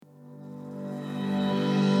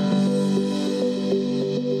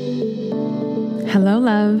Hello,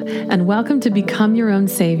 love, and welcome to Become Your Own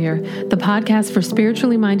Savior, the podcast for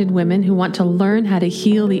spiritually minded women who want to learn how to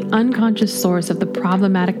heal the unconscious source of the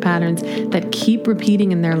problematic patterns that keep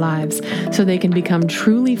repeating in their lives so they can become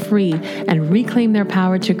truly free and reclaim their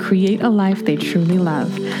power to create a life they truly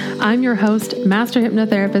love. I'm your host, master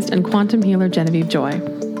hypnotherapist and quantum healer, Genevieve Joy.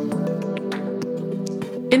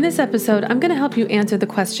 In this episode, I'm going to help you answer the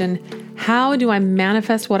question, how do I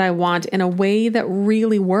manifest what I want in a way that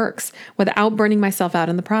really works without burning myself out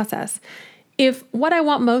in the process? If what I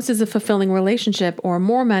want most is a fulfilling relationship or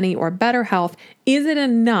more money or better health, is it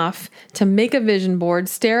enough to make a vision board,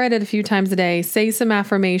 stare at it a few times a day, say some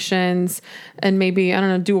affirmations, and maybe,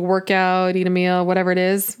 do a workout, eat a meal, whatever it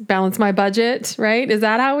is, balance my budget, right? Is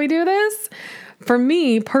that how we do this? For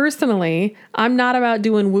me, personally, I'm not about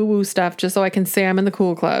doing woo-woo stuff just so I can say I'm in the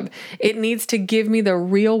cool club. It needs to give me the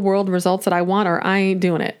real world results that I want, or I ain't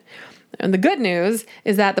doing it. And the good news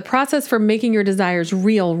is that the process for making your desires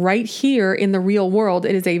real right here in the real world,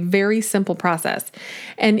 it is a very simple process.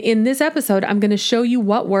 And in this episode, I'm going to show you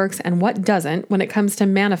what works and what doesn't when it comes to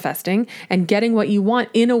manifesting and getting what you want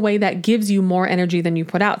in a way that gives you more energy than you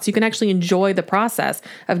put out. So you can actually enjoy the process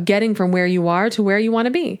of getting from where you are to where you want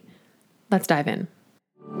to be. Let's dive in.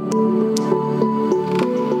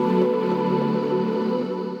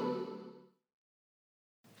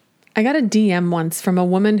 I got a DM once from a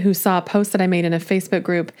woman who saw a post that I made in a Facebook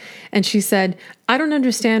group, and she said, I don't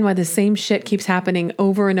understand why the same shit keeps happening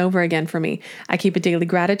over and over again for me. I keep a daily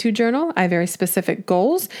gratitude journal. I have very specific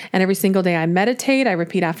goals, and every single day I meditate, I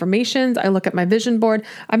repeat affirmations, I look at my vision board.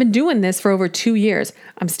 I've been doing this for over 2 years.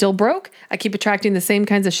 I'm still broke. I keep attracting the same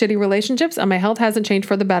kinds of shitty relationships, and my health hasn't changed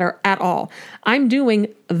for the better at all. I'm doing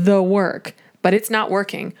the work, but it's not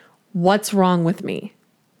working. What's wrong with me?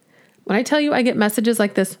 When I tell you I get messages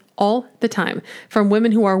like this all the time from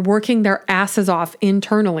women who are working their asses off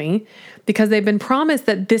internally because they've been promised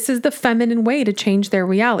that this is the feminine way to change their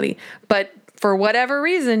reality. But for whatever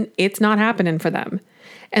reason, it's not happening for them.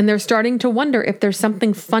 And they're starting to wonder if there's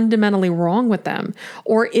something fundamentally wrong with them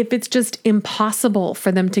or if it's just impossible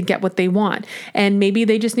for them to get what they want. And maybe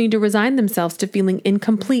they just need to resign themselves to feeling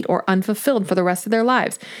incomplete or unfulfilled for the rest of their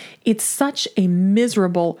lives. It's such a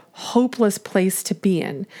miserable, hopeless place to be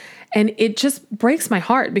in. And it just breaks my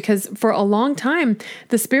heart because for a long time,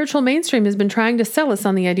 the spiritual mainstream has been trying to sell us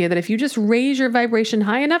on the idea that if you just raise your vibration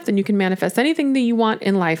high enough, then you can manifest anything that you want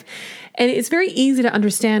in life. And it's very easy to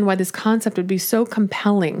understand why this concept would be so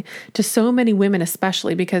compelling to so many women,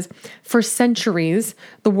 especially because for centuries,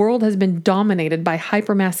 the world has been dominated by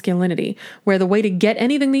hypermasculinity, where the way to get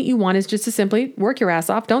anything that you want is just to simply work your ass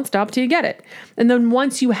off, don't stop till you get it. And then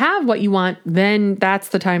once you have what you want, then that's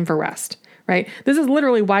the time for rest. Right? This is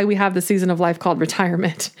literally why we have the season of life called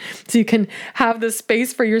retirement. So you can have the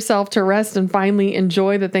space for yourself to rest and finally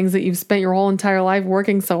enjoy the things that you've spent your whole entire life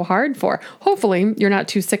working so hard for. Hopefully, you're not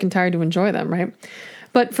too sick and tired to enjoy them, right?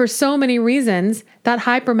 But for so many reasons, that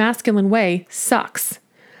hypermasculine way sucks.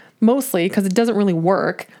 Mostly because it doesn't really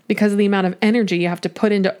work because of the amount of energy you have to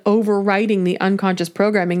put into overriding the unconscious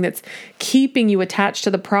programming that's keeping you attached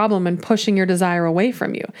to the problem and pushing your desire away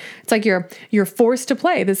from you. It's like you're forced to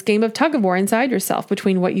play this game of tug of war inside yourself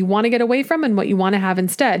between what you want to get away from and what you want to have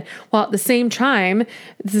instead. While at the same time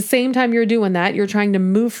you're doing that, you're trying to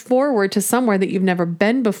move forward to somewhere that you've never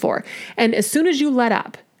been before. And as soon as you let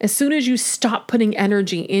up, as soon as you stop putting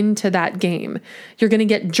energy into that game, you're going to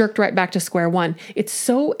get jerked right back to square one. It's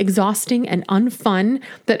so exhausting and unfun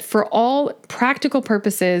that for all practical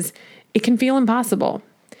purposes, it can feel impossible.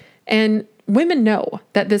 And women know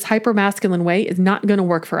that this hypermasculine way is not going to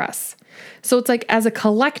work for us. So it's like as a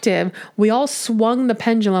collective, we all swung the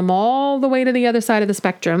pendulum all the way to the other side of the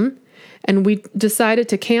spectrum. And we decided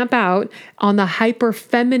to camp out on the hyper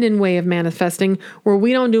feminine way of manifesting where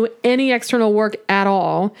we don't do any external work at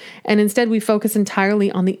all. And instead we focus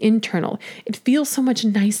entirely on the internal. It feels so much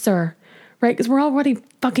nicer, right? Because we're already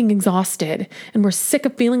fucking exhausted and we're sick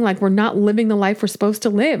of feeling like we're not living the life we're supposed to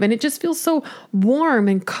live. And it just feels so warm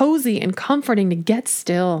and cozy and comforting to get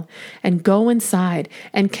still and go inside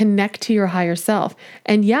and connect to your higher self.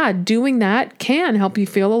 And yeah, doing that can help you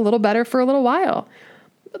feel a little better for a little while.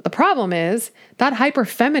 The problem is that hyper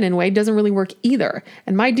feminine way doesn't really work either.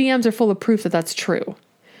 And my DMs are full of proof that that's true.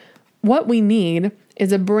 What we need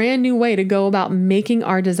is a brand new way to go about making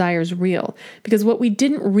our desires real. Because what we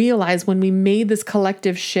didn't realize when we made this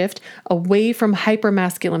collective shift away from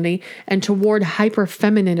hypermasculinity and toward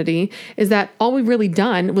hyperfemininity is that all we've really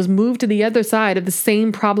done was move to the other side of the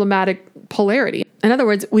same problematic polarity. In other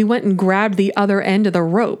words, we went and grabbed the other end of the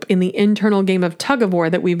rope in the internal game of tug of war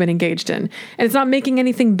that we've been engaged in. And it's not making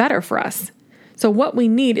anything better for us. So what we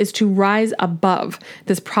need is to rise above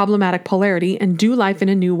this problematic polarity and do life in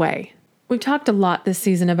a new way. We've talked a lot this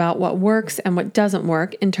season about what works and what doesn't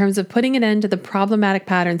work in terms of putting an end to the problematic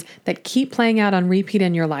patterns that keep playing out on repeat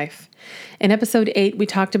in your life. In episode 8, we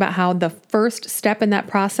talked about how the first step in that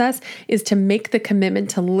process is to make the commitment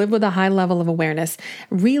to live with a high level of awareness.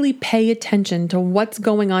 Really pay attention to what's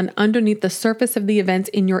going on underneath the surface of the events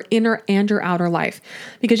in your inner and your outer life,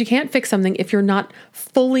 because you can't fix something if you're not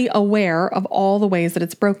fully aware of all the ways that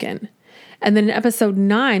it's broken. And then in episode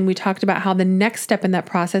 9, we talked about how the next step in that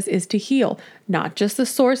process is to heal, not just the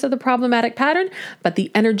source of the problematic pattern, but the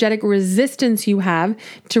energetic resistance you have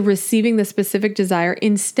to receiving the specific desire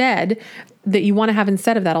that you want to have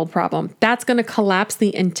instead of that old problem. That's going to collapse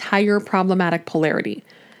the entire problematic polarity.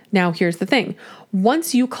 Now, here's the thing.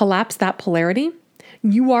 Once you collapse that polarity,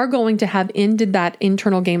 you are going to have ended that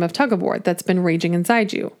internal game of tug of war that's been raging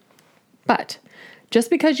inside you. But just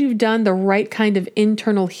because you've done the right kind of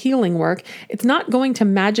internal healing work, it's not going to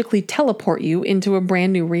magically teleport you into a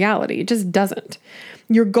brand new reality. It just doesn't.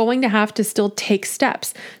 You're going to have to still take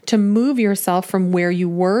steps to move yourself from where you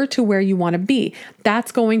were to where you want to be.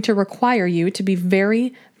 That's going to require you to be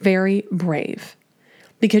very, very brave,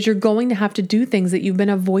 because you're going to have to do things that you've been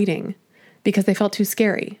avoiding because they felt too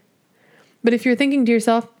scary. But if you're thinking to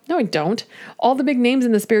yourself, no, I don't. All the big names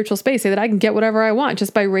in the spiritual space say that I can get whatever I want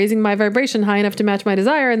just by raising my vibration high enough to match my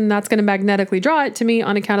desire, and that's going to magnetically draw it to me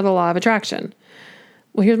on account of the law of attraction.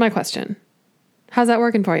 Well, here's my question. How's that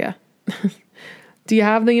working for you? Do you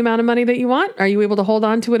have the amount of money that you want? Are you able to hold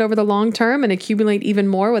on to it over the long term and accumulate even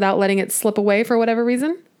more without letting it slip away for whatever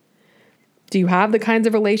reason? Do you have the kinds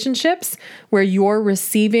of relationships where you're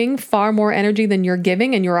receiving far more energy than you're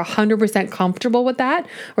giving and you're 100% comfortable with that?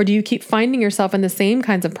 Or do you keep finding yourself in the same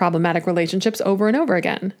kinds of problematic relationships over and over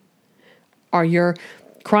again? Are your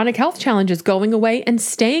chronic health challenges going away and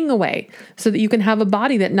staying away so that you can have a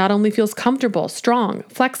body that not only feels comfortable, strong,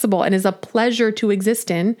 flexible, and is a pleasure to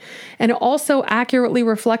exist in, and also accurately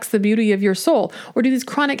reflects the beauty of your soul? Or do these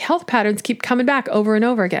chronic health patterns keep coming back over and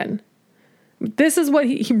over again? This is what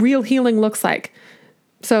real healing looks like.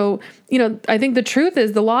 So, I think the truth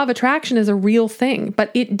is the law of attraction is a real thing,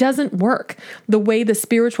 but it doesn't work the way the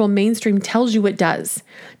spiritual mainstream tells you it does,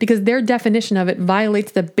 because their definition of it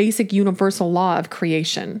violates the basic universal law of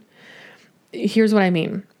creation. Here's what I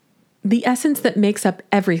mean. The essence that makes up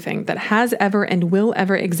everything that has ever and will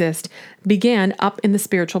ever exist began up in the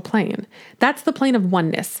spiritual plane. That's the plane of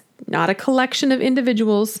oneness, not a collection of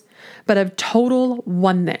individuals, but of total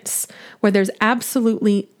oneness, where there's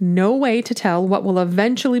absolutely no way to tell what will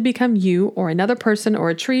eventually become you or another person or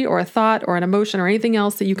a tree or a thought or an emotion or anything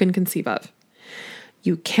else that you can conceive of.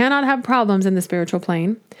 You cannot have problems in the spiritual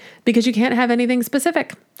plane because you can't have anything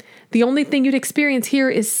specific. The only thing you'd experience here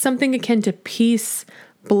is something akin to peace,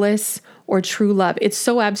 bliss, or true love. It's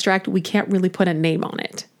so abstract, we can't really put a name on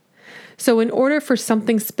it. So in order for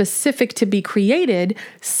something specific to be created,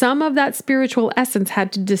 some of that spiritual essence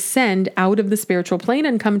had to descend out of the spiritual plane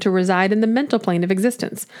and come to reside in the mental plane of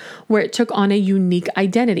existence, where it took on a unique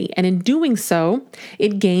identity. And in doing so,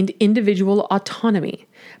 it gained individual autonomy,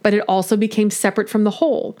 but it also became separate from the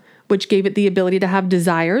whole, which gave it the ability to have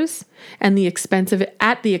desires and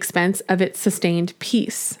at the expense of its sustained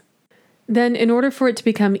peace. Then, in order for it to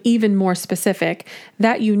become even more specific,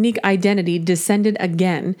 that unique identity descended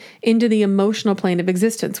again into the emotional plane of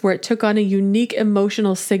existence, where it took on a unique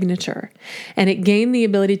emotional signature, and it gained the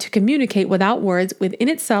ability to communicate without words within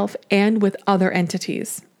itself and with other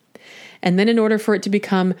entities. And then in order for it to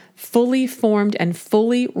become fully formed and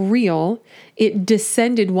fully real, it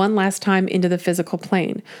descended one last time into the physical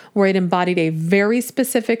plane, where it embodied a very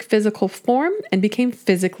specific physical form and became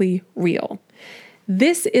physically real.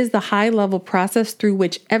 This is the high-level process through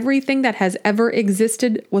which everything that has ever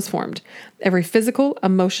existed was formed. Every physical,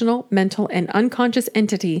 emotional, mental, and unconscious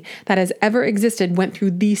entity that has ever existed went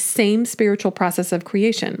through the same spiritual process of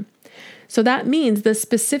creation. So that means the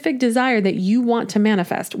specific desire that you want to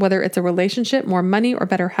manifest, whether it's a relationship, more money, or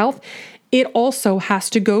better health, it also has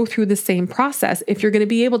to go through the same process if you're going to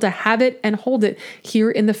be able to have it and hold it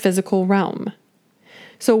here in the physical realm.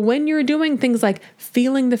 So when you're doing things like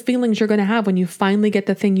feeling the feelings you're going to have when you finally get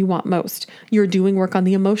the thing you want most, you're doing work on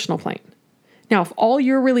the emotional plane. Now, if all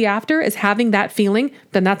you're really after is having that feeling,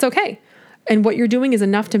 then that's okay. And what you're doing is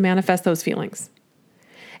enough to manifest those feelings.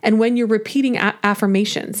 And when you're repeating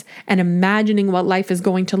affirmations and imagining what life is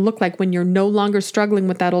going to look like when you're no longer struggling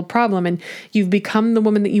with that old problem and you've become the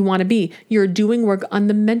woman that you want to be, you're doing work on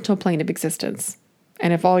the mental plane of existence.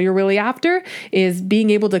 And if all you're really after is being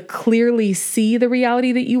able to clearly see the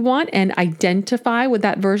reality that you want and identify with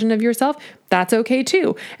that version of yourself, That's okay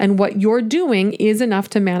too. And what you're doing is enough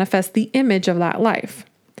to manifest the image of that life.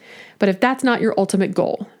 But if that's not your ultimate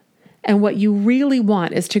goal, and what you really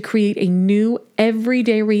want is to create a new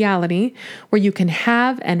everyday reality where you can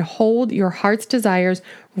have and hold your heart's desires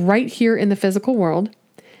right here in the physical world,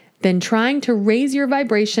 then trying to raise your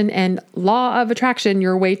vibration and law of attraction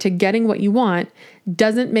your way to getting what you want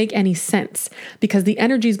doesn't make any sense because the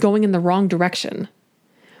energy is going in the wrong direction.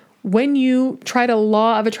 When you try to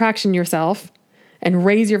law of attraction yourself and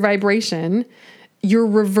raise your vibration, you're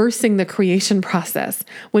reversing the creation process,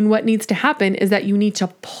 when what needs to happen is that you need to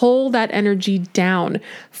pull that energy down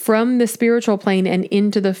from the spiritual plane and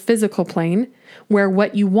into the physical plane where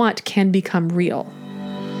what you want can become real.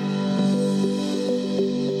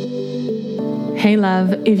 Hey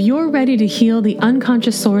love, if you're ready to heal the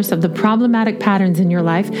unconscious source of the problematic patterns in your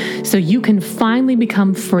life so you can finally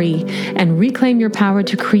become free and reclaim your power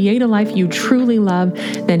to create a life you truly love,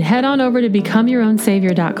 then head on over to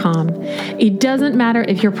becomeyourownsavior.com. It doesn't matter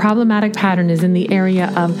if your problematic pattern is in the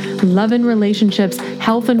area of love and relationships,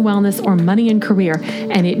 health and wellness, or money and career,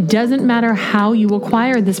 and it doesn't matter how you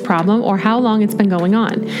acquired this problem or how long it's been going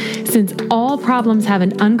on. Since all problems have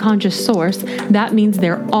an unconscious source, that means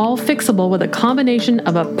they're all fixable with a combination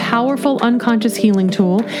of a powerful unconscious healing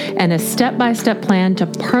tool and a step-by-step plan to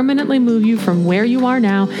permanently move you from where you are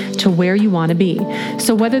now to where you want to be.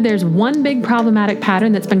 So whether there's one big problematic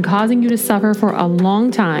pattern that's been causing you to suffer for a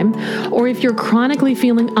long time, or if you're chronically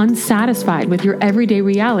feeling unsatisfied with your everyday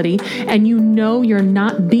reality and you know you're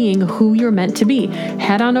not being who you're meant to be,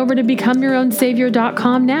 head on over to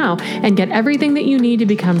becomeyourownsavior.com now and get everything that you need to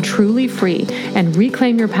become truly free and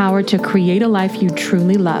reclaim your power to create a life you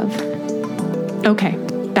truly love. Okay,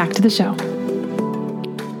 back to the show.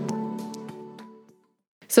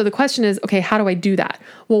 So the question is, okay, how do I do that?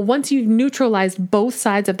 Well, once you've neutralized both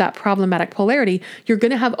sides of that problematic polarity, you're going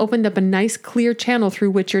to have opened up a nice clear channel through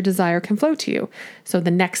which your desire can flow to you. So the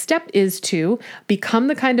next step is to become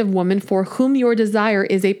the kind of woman for whom your desire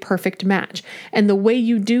is a perfect match. And the way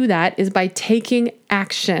you do that is by taking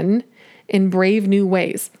action in brave new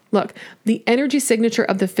ways. Look, the energy signature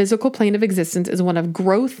of the physical plane of existence is one of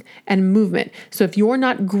growth and movement. So if you're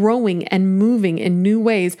not growing and moving in new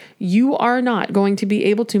ways, you are not going to be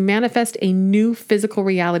able to manifest a new physical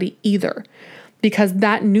reality either. Because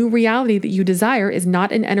that new reality that you desire is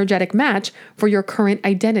not an energetic match for your current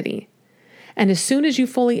identity. And as soon as you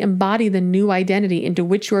fully embody the new identity into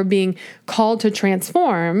which you are being called to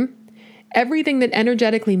transform, everything that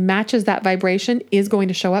energetically matches that vibration is going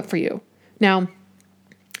to show up for you. Now,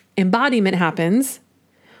 embodiment happens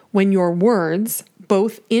when your words,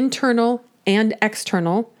 both internal and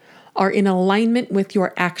external, are in alignment with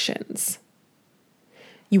your actions.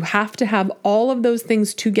 You have to have all of those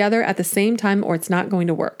things together at the same time or it's not going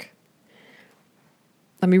to work.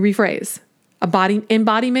 Let me rephrase.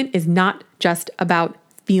 Embodiment is not just about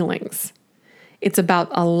feelings. It's about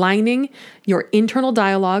aligning your internal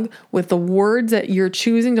dialogue with the words that you're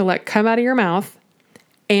choosing to let come out of your mouth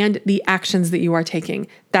and the actions that you are taking.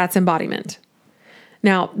 That's embodiment.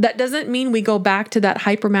 Now, that doesn't mean we go back to that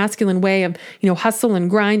hypermasculine way of, hustle and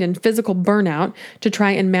grind and physical burnout to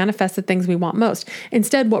try and manifest the things we want most.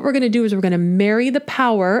 Instead, what we're going to do is we're going to marry the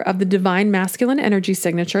power of the divine masculine energy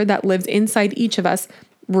signature that lives inside each of us,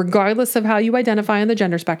 regardless of how you identify on the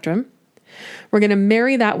gender spectrum. We're going to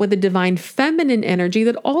marry that with the divine feminine energy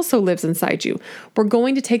that also lives inside you. We're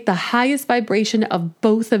going to take the highest vibration of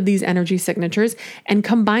both of these energy signatures and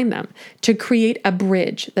combine them to create a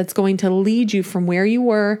bridge that's going to lead you from where you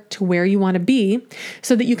were to where you want to be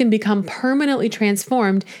so that you can become permanently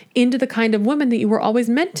transformed into the kind of woman that you were always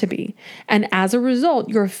meant to be. And as a result,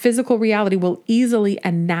 your physical reality will easily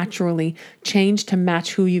and naturally change to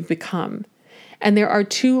match who you've become. And there are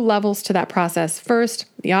two levels to that process. First,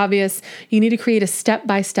 the obvious, you need to create a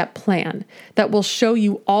step-by-step plan that will show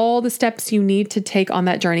you all the steps you need to take on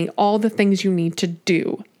that journey, all the things you need to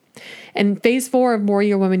do. In phase 4 of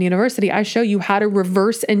Warrior Woman University, I show you how to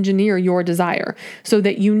reverse engineer your desire so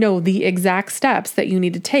that you know the exact steps that you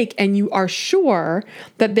need to take and you are sure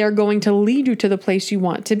that they're going to lead you to the place you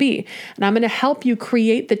want to be. And I'm going to help you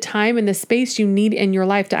create the time and the space you need in your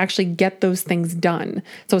life to actually get those things done.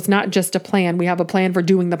 So it's not just a plan. We have a plan for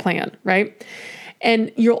doing the plan, right?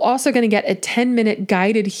 And you're also going to get a 10-minute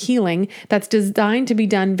guided healing that's designed to be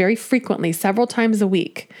done very frequently, several times a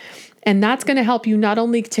week. And that's going to help you not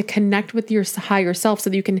only to connect with your higher self so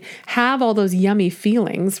that you can have all those yummy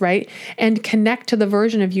feelings, right? And connect to the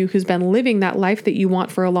version of you who's been living that life that you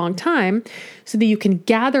want for a long time so that you can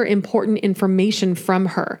gather important information from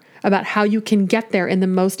her about how you can get there in the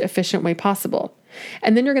most efficient way possible.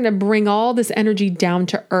 And then you're going to bring all this energy down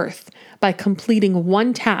to earth by completing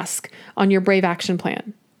one task on your Brave Action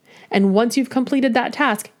Plan. And once you've completed that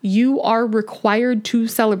task, you are required to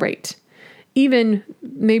celebrate, even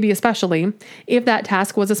maybe especially if that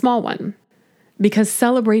task was a small one, because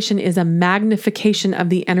celebration is a magnification of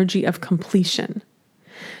the energy of completion.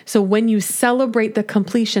 So when you celebrate the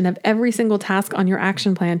completion of every single task on your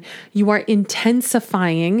action plan, you are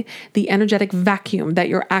intensifying the energetic vacuum that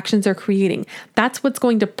your actions are creating. That's what's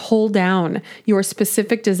going to pull down your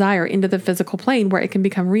specific desire into the physical plane where it can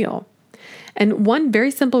become real. And one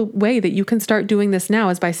very simple way that you can start doing this now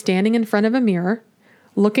is by standing in front of a mirror,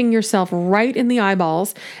 looking yourself right in the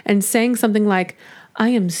eyeballs and saying something like, I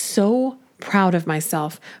am so proud of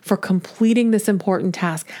myself for completing this important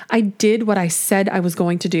task. I did what I said I was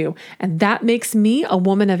going to do, and that makes me a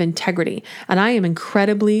woman of integrity, and I am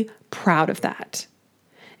incredibly proud of that.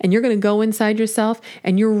 And you're going to go inside yourself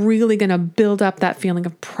and you're really going to build up that feeling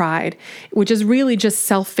of pride, which is really just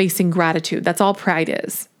self-facing gratitude. That's all pride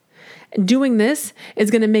is. Doing this is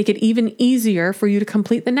going to make it even easier for you to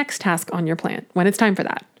complete the next task on your plan when it's time for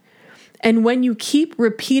that. And when you keep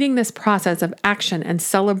repeating this process of action and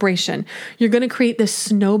celebration, you're going to create this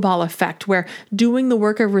snowball effect where doing the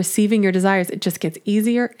work of receiving your desires, it just gets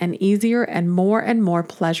easier and more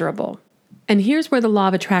pleasurable. And here's where the law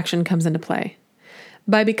of attraction comes into play.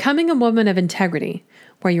 By becoming a woman of integrity,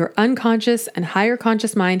 where your unconscious and higher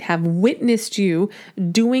conscious mind have witnessed you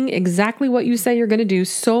doing exactly what you say you're going to do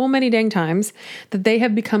so many dang times that they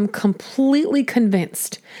have become completely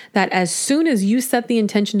convinced that as soon as you set the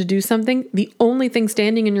intention to do something, the only thing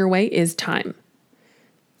standing in your way is time.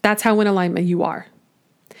 That's how in alignment you are.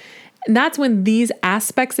 And that's when these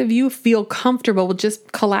aspects of you feel comfortable with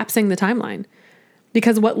just collapsing the timeline.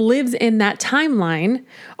 Because what lives in that timeline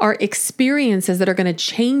are experiences that are going to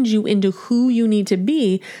change you into who you need to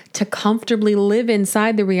be to comfortably live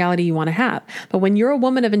inside the reality you want to have. But when you're a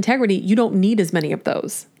woman of integrity, you don't need as many of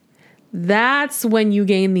those. That's when you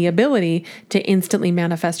gain the ability to instantly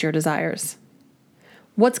manifest your desires.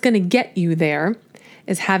 What's going to get you there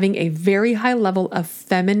is having a very high level of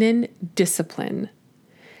feminine discipline.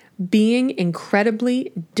 Being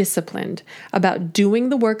incredibly disciplined about doing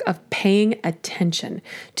the work of paying attention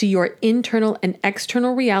to your internal and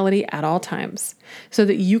external reality at all times so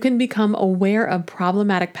that you can become aware of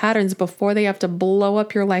problematic patterns before they have to blow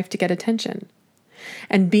up your life to get attention.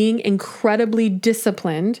 And being incredibly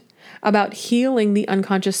disciplined about healing the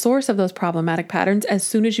unconscious source of those problematic patterns as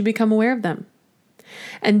soon as you become aware of them.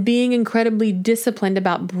 And being incredibly disciplined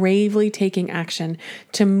about bravely taking action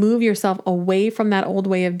to move yourself away from that old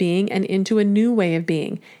way of being and into a new way of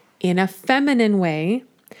being in a feminine way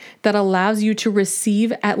that allows you to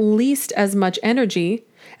receive at least as much energy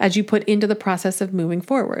as you put into the process of moving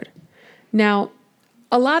forward. Now,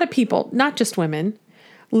 a lot of people, not just women,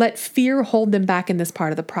 let fear hold them back in this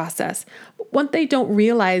part of the process. What they don't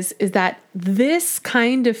realize is that this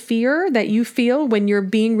kind of fear that you feel when you're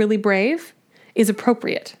being really brave is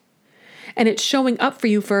appropriate. And it's showing up for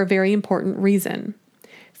you for a very important reason.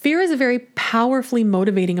 Fear is a very powerfully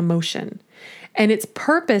motivating emotion. And its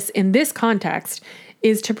purpose in this context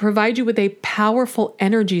is to provide you with a powerful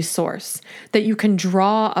energy source that you can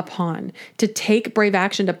draw upon to take brave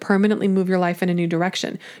action to permanently move your life in a new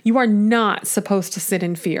direction. You are not supposed to sit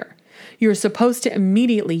in fear. You're supposed to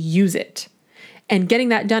immediately use it. And getting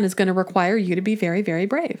that done is going to require you to be very, very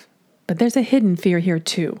brave. But there's a hidden fear here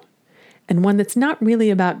too. And one that's not really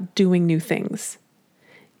about doing new things.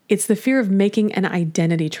 It's the fear of making an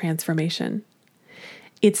identity transformation.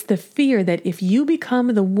 It's the fear that if you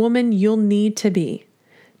become the woman you'll need to be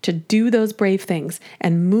to do those brave things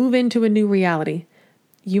and move into a new reality,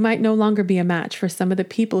 you might no longer be a match for some of the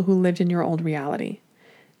people who lived in your old reality.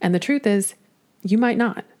 And the truth is, you might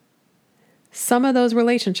not. Some of those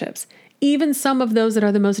relationships, even some of those that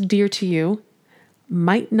are the most dear to you,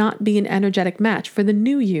 might not be an energetic match for the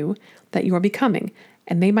new you that you're becoming,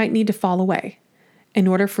 and they might need to fall away in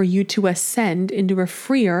order for you to ascend into a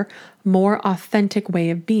freer, more authentic way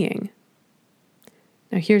of being.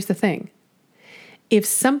 Now, here's the thing. If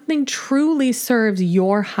something truly serves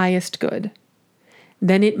your highest good,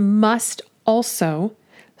 then it must also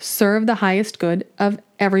serve the highest good of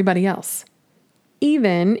everybody else,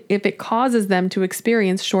 even if it causes them to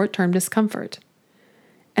experience short-term discomfort.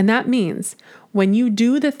 And that means when you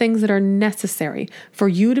do the things that are necessary for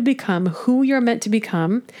you to become who you're meant to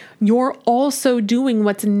become, you're also doing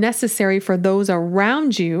what's necessary for those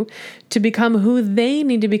around you to become who they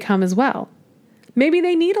need to become as well. Maybe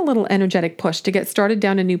they need a little energetic push to get started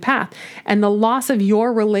down a new path, and the loss of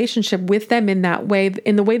your relationship with them in that way,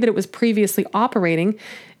 in the way that it was previously operating,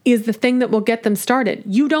 is the thing that will get them started.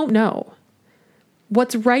 You don't know.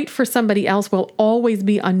 What's right for somebody else will always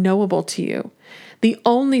be unknowable to you. The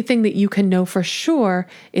only thing that you can know for sure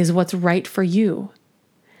is what's right for you.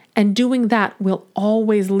 And doing that will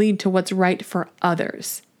always lead to what's right for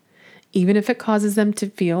others, even if it causes them to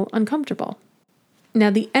feel uncomfortable. Now,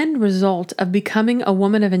 the end result of becoming a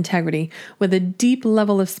woman of integrity with a deep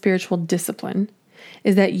level of spiritual discipline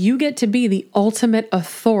is that you get to be the ultimate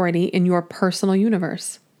authority in your personal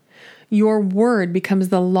universe. Your word becomes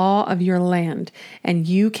the law of your land, and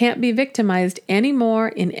you can't be victimized anymore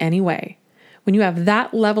in any way. When you have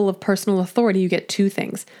that level of personal authority, you get two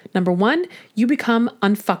things. Number one, you become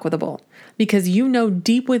unfuckwithable because you know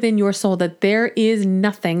deep within your soul that there is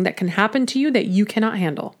nothing that can happen to you that you cannot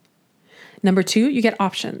handle. Number two, you get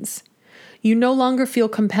options. You no longer feel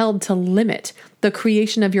compelled to limit the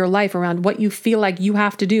creation of your life around what you feel like you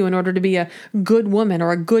have to do in order to be a good woman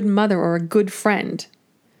or a good mother or a good friend.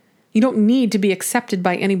 You don't need to be accepted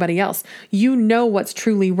by anybody else. You know what's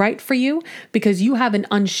truly right for you because you have an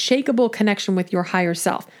unshakable connection with your higher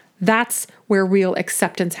self. That's where real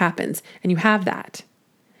acceptance happens, and you have that.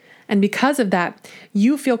 And because of that,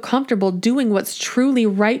 you feel comfortable doing what's truly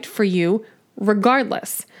right for you,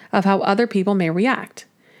 regardless of how other people may react.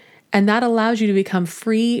 And that allows you to become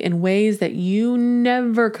free in ways that you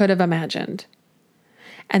never could have imagined.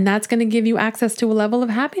 And that's going to give you access to a level of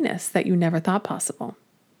happiness that you never thought possible.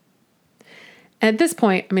 At this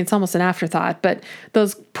point, it's almost an afterthought, but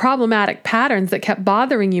those problematic patterns that kept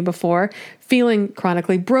bothering you before, feeling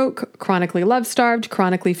chronically broke, chronically love-starved,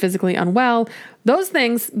 chronically physically unwell, those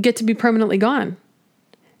things get to be permanently gone.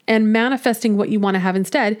 And manifesting what you want to have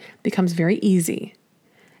instead becomes very easy.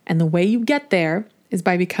 And the way you get there is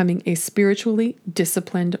by becoming a spiritually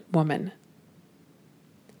disciplined woman.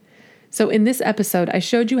 So in this episode, I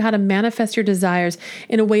showed you how to manifest your desires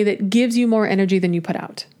in a way that gives you more energy than you put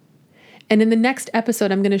out. And in the next episode,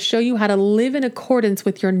 I'm going to show you how to live in accordance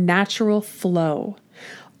with your natural flow.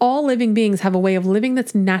 All living beings have a way of living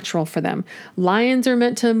that's natural for them. Lions are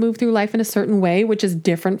meant to move through life in a certain way, which is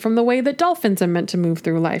different from the way that dolphins are meant to move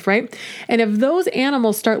through life, right? And if those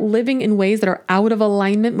animals start living in ways that are out of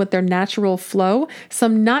alignment with their natural flow,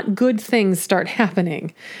 some not good things start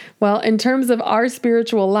happening. Well, in terms of our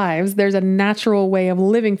spiritual lives, there's a natural way of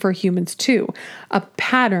living for humans too, a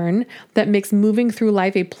pattern that makes moving through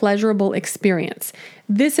life a pleasurable experience.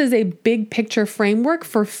 This is a big picture framework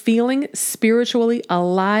for feeling spiritually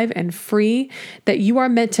alive and free that you are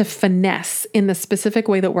meant to finesse in the specific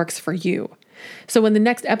way that works for you. So in the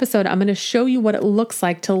next episode, I'm going to show you what it looks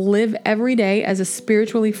like to live every day as a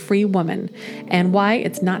spiritually free woman and why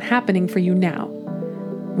it's not happening for you now.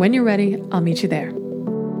 When you're ready, I'll meet you there.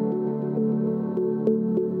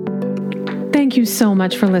 Thank you so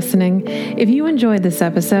much for listening. If you enjoyed this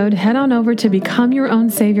episode, head on over to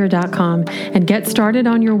becomeyourownsavior.com and get started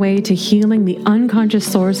on your way to healing the unconscious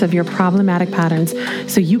source of your problematic patterns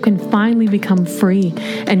so you can finally become free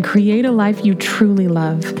and create a life you truly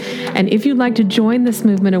love. And if you'd like to join this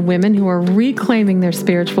movement of women who are reclaiming their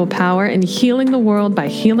spiritual power and healing the world by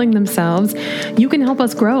healing themselves, you can help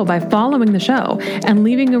us grow by following the show and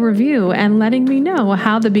leaving a review and letting me know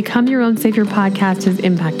how the Become Your Own Savior podcast has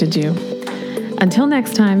impacted you. Until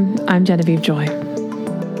next time, I'm Genevieve Joy.